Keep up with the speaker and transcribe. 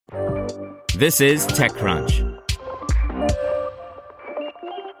This is TechCrunch.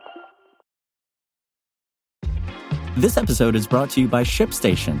 This episode is brought to you by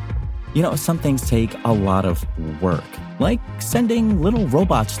ShipStation. You know, some things take a lot of work, like sending little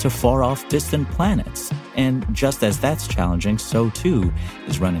robots to far-off distant planets. And just as that's challenging, so too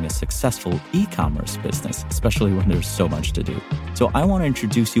is running a successful e-commerce business, especially when there's so much to do. So I want to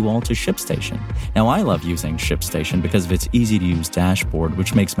introduce you all to ShipStation. Now, I love using ShipStation because of its easy-to-use dashboard,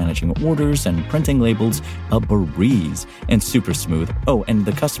 which makes managing orders and printing labels a breeze and super smooth. Oh, and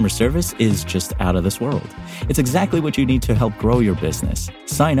the customer service is just out of this world. It's exactly what you need to help grow your business.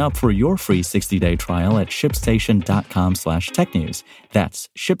 Sign up for your free 60-day trial at shipstation.com/technews. That's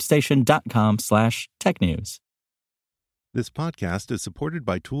shipstation.com/technews. This podcast is supported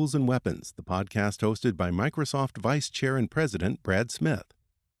by Tools and Weapons, the podcast hosted by Microsoft Vice Chair and President Brad Smith.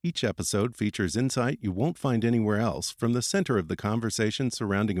 Each episode features insight you won't find anywhere else from the center of the conversation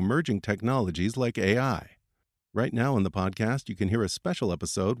surrounding emerging technologies like AI. Right now in the podcast, you can hear a special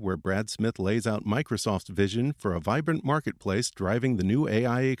episode where Brad Smith lays out Microsoft's vision for a vibrant marketplace driving the new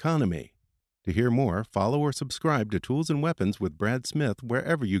AI economy. To hear more, follow or subscribe to Tools and Weapons with Brad Smith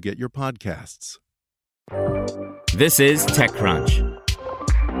wherever you get your podcasts. This is TechCrunch.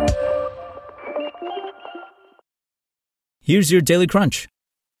 Here's your Daily Crunch.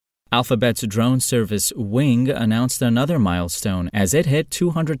 Alphabet's drone service Wing announced another milestone as it hit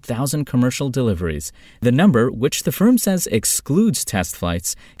 200,000 commercial deliveries. The number, which the firm says excludes test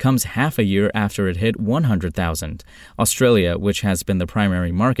flights, comes half a year after it hit 100,000. Australia, which has been the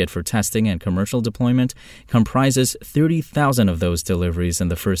primary market for testing and commercial deployment, comprises 30,000 of those deliveries in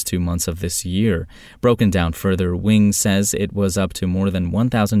the first 2 months of this year. Broken down further, Wing says it was up to more than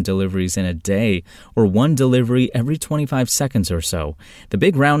 1,000 deliveries in a day, or one delivery every 25 seconds or so. The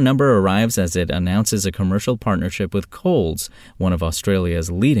big round number arrives as it announces a commercial partnership with Coles, one of Australia's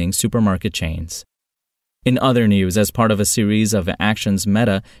leading supermarket chains. In other news, as part of a series of actions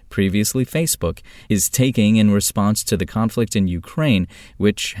Meta, previously Facebook, is taking in response to the conflict in Ukraine,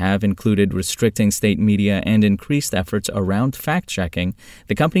 which have included restricting state media and increased efforts around fact-checking,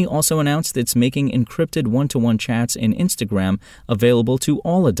 the company also announced it's making encrypted one-to-one chats in Instagram available to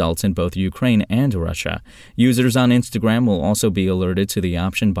all adults in both Ukraine and Russia. Users on Instagram will also be alerted to the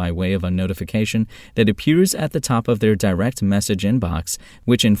option by way of a notification that appears at the top of their direct message inbox,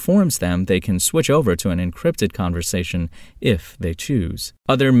 which informs them they can switch over to an encrypted conversation if they choose.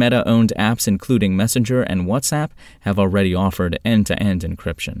 Other Meta-owned apps, including Messenger and WhatsApp, have already offered end-to-end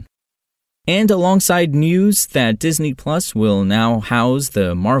encryption. And alongside news that Disney Plus will now house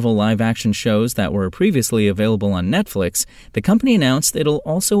the Marvel live-action shows that were previously available on Netflix, the company announced it'll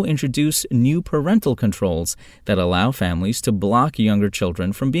also introduce new parental controls that allow families to block younger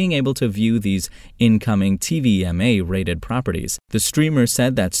children from being able to view these incoming TVMA-rated properties. The streamer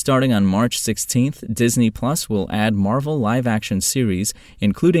said that starting on March 16th, Disney Plus will add Marvel live-action series,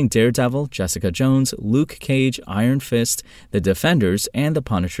 including Daredevil, Jessica Jones, Luke Cage, Iron Fist, The Defenders, and The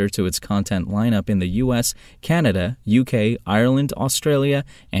Punisher to its content lineup in the US, Canada, UK, Ireland, Australia,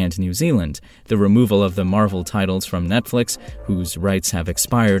 and New Zealand. The removal of the Marvel titles from Netflix, whose rights have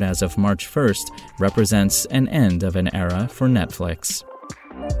expired as of March 1st, represents an end of an era for Netflix.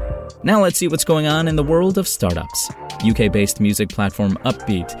 Now let's see what's going on in the world of startups. UK-based music platform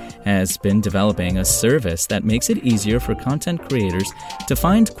Upbeat has been developing a service that makes it easier for content creators to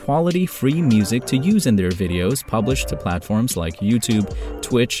find quality free music to use in their videos published to platforms like YouTube,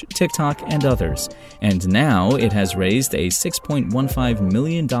 Twitch, TikTok, and others. And now it has raised a $6.15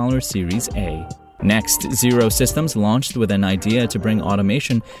 million Series A. Next, Zero Systems launched with an idea to bring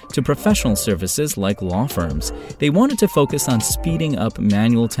automation to professional services like law firms. They wanted to focus on speeding up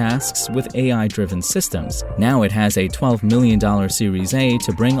manual tasks with AI-driven systems. Now it has a $12 million Series A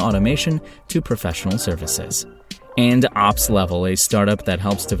to bring automation to professional services. And OpsLevel, a startup that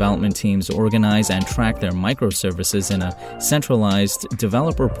helps development teams organize and track their microservices in a centralized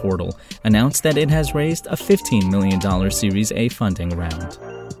developer portal, announced that it has raised a $15 million Series A funding round.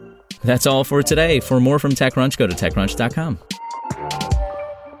 That's all for today. For more from TechCrunch, go to TechCrunch.com.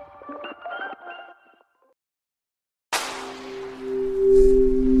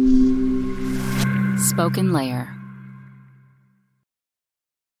 SpokenLayer.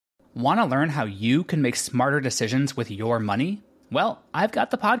 Want to learn how you can make smarter decisions with your money? Well, I've got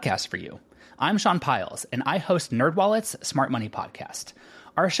the podcast for you. I'm Sean Piles, and I host NerdWallet's Smart Money Podcast.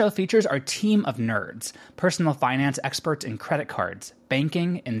 Our show features our team of nerds, personal finance experts in credit cards,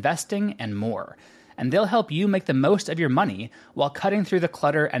 banking, investing, and more. And they'll help you make the most of your money while cutting through the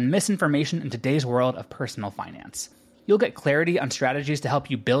clutter and misinformation in today's world of personal finance. You'll get clarity on strategies to help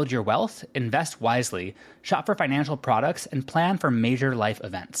you build your wealth, invest wisely, shop for financial products, and plan for major life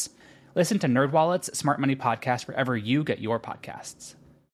events. Listen to NerdWallet's Smart Money Podcast wherever you get your podcasts.